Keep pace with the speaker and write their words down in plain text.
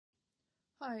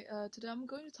Hi, today I'm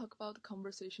going to talk about the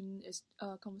conversation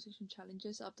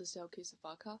challenges of the silky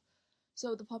sifaka.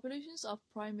 So the populations of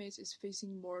primates is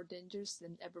facing more dangers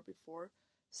than ever before.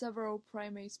 Several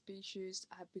primate species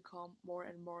have become more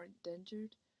and more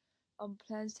endangered.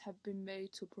 Plans have been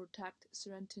made to protect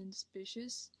threatened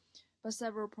species, but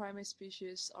several primate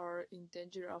species are in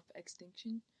danger of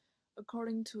extinction.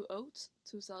 According to Oates,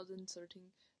 2013,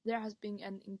 there has been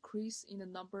an increase in the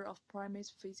number of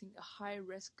primates facing a high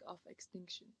risk of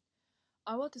extinction.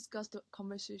 I will discuss the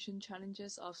conservation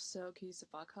challenges of silky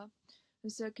sifaka. The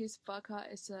silky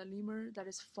sifaka is a lemur that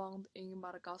is found in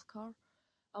Madagascar.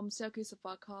 Silky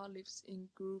sifaka lives in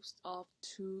groups of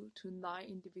 2 to 9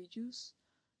 individuals.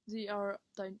 They are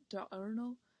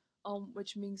diurnal,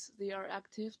 which means they are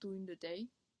active during the day.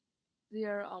 They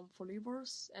are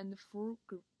frugivores and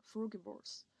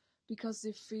frugivores because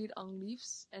they feed on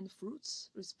leaves and fruits,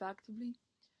 respectively.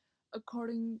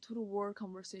 According to the World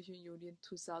Conservation Union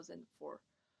 2004,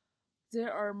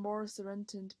 there are more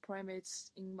threatened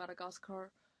primates in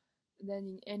Madagascar than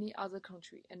in any other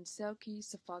country, and silky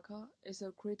sifaka is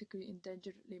a critically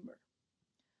endangered lemur.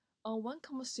 One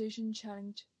conservation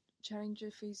challenge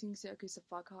facing silky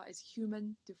sifaka is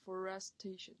human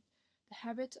deforestation. The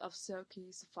habit of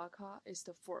silky sifaka is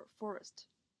the forest.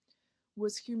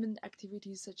 With human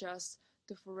activities such as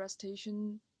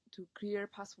deforestation to clear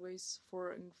pathways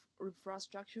for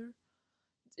infrastructure,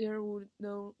 there would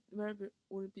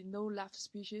be no left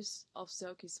species of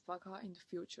silky sifaka in the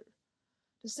future.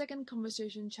 The second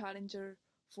conservation challenger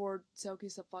for silky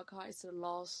sifaka is the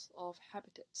loss of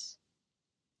habitats.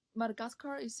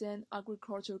 Madagascar is an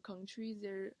agricultural country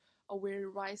where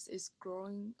rice is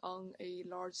growing on a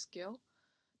large scale.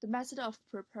 The method of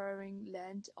preparing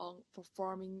land for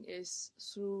farming is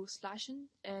through slashing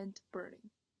and burning.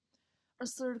 A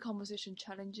third conservation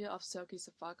challenge of silky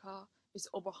sifaka is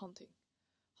overhunting.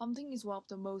 Hunting is one of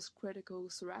the most critical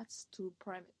threats to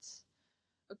primates.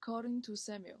 According to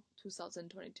Samuel,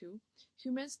 2022,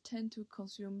 humans tend to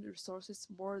consume resources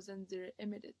more than their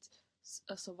immediate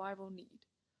survival need.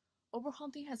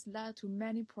 Overhunting has led to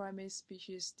many primate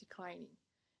species declining.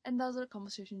 Another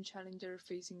conservation challenge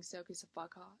facing silky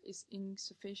sifaka is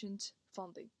insufficient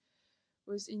funding.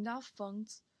 With enough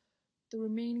funds, the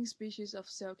remaining species of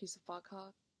silky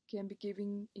sifaka can be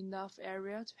given enough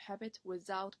area to habit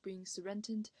without being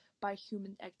threatened by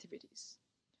human activities.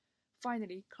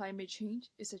 Finally, climate change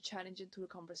is a challenge to the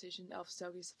conservation of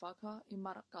silky sifaka in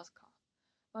Madagascar.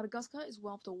 Madagascar is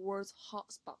one of the world's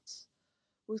hotspots.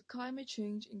 With climate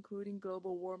change, including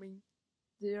global warming,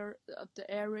 the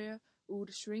area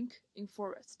would shrink in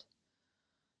forest,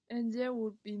 and there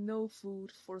would be no food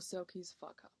for silky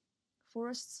sifaka.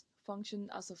 Forests function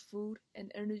as a food and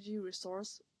energy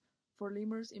resource for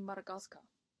lemurs in Madagascar.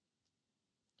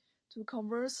 To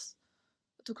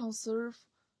conserve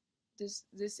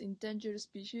this endangered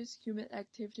species, human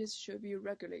activities should be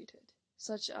regulated,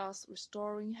 such as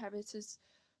restoring habitats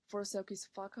for silky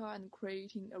sifaka and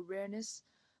creating awareness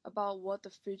about what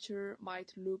the future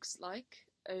might look like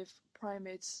if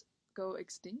primates go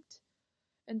extinct.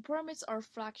 And primates are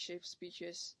flagship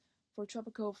species for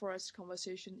tropical forest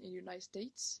conservation in the United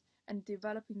States and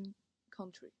developing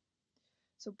countries.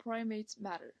 So primates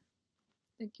matter.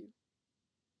 Thank you.